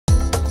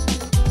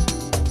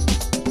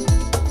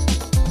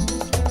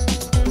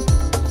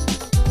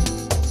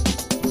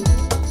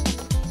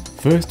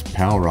First,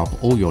 power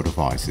up all your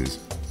devices.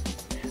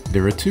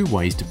 There are two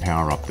ways to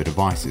power up the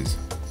devices.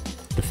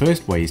 The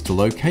first way is to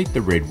locate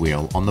the red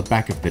wheel on the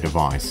back of the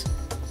device.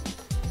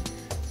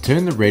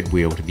 Turn the red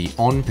wheel to the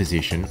on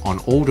position on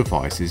all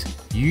devices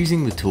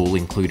using the tool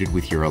included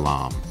with your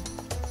alarm.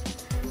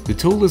 The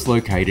tool is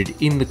located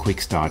in the Quick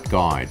Start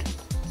guide.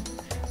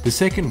 The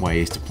second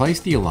way is to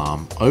place the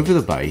alarm over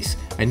the base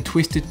and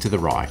twist it to the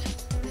right.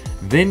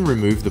 Then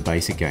remove the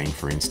base again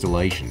for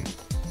installation.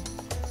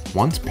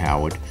 Once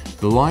powered,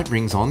 the light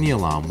rings on the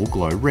alarm will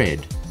glow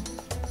red.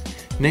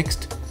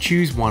 Next,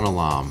 choose one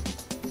alarm.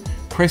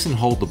 Press and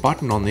hold the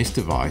button on this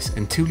device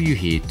until you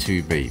hear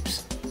 2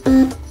 beeps.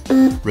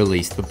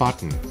 Release the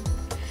button.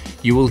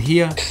 You will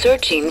hear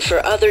 "Searching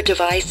for other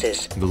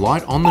devices." The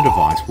light on the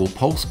device will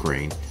pulse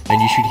green and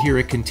you should hear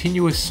a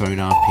continuous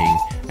sonar ping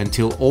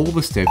until all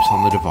the steps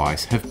on the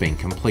device have been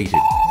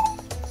completed.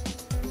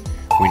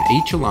 When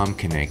each alarm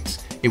connects,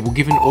 it will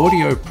give an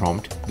audio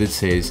prompt that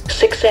says,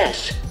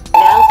 "Success.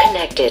 Now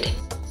connected."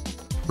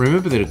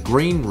 Remember that a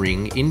green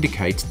ring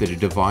indicates that a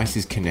device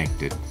is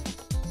connected.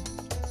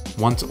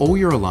 Once all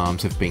your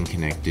alarms have been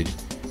connected,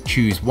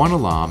 choose one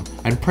alarm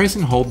and press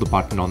and hold the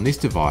button on this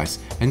device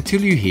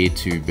until you hear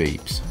 2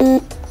 beeps.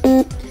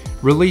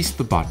 Release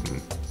the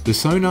button. The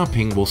sonar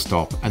ping will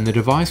stop and the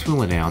device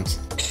will announce,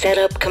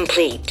 "Setup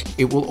complete."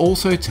 It will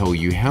also tell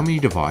you how many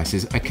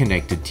devices are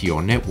connected to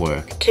your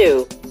network.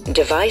 2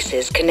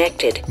 devices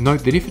connected.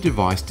 Note that if a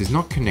device does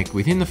not connect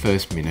within the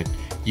first minute,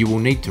 you will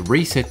need to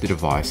reset the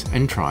device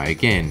and try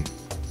again.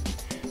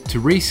 To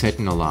reset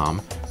an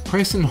alarm,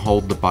 press and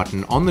hold the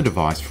button on the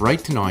device for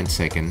 8 to 9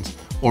 seconds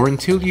or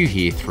until you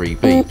hear 3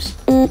 beeps.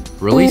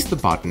 Release the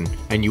button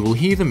and you will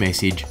hear the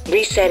message,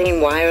 "Resetting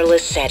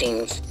wireless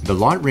settings." The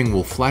light ring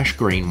will flash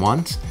green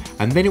once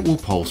and then it will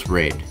pulse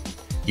red.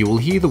 You will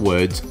hear the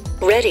words,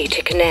 "Ready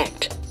to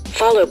connect.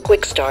 Follow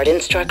Quick Start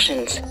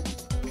instructions."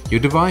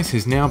 Your device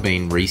has now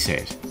been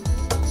reset.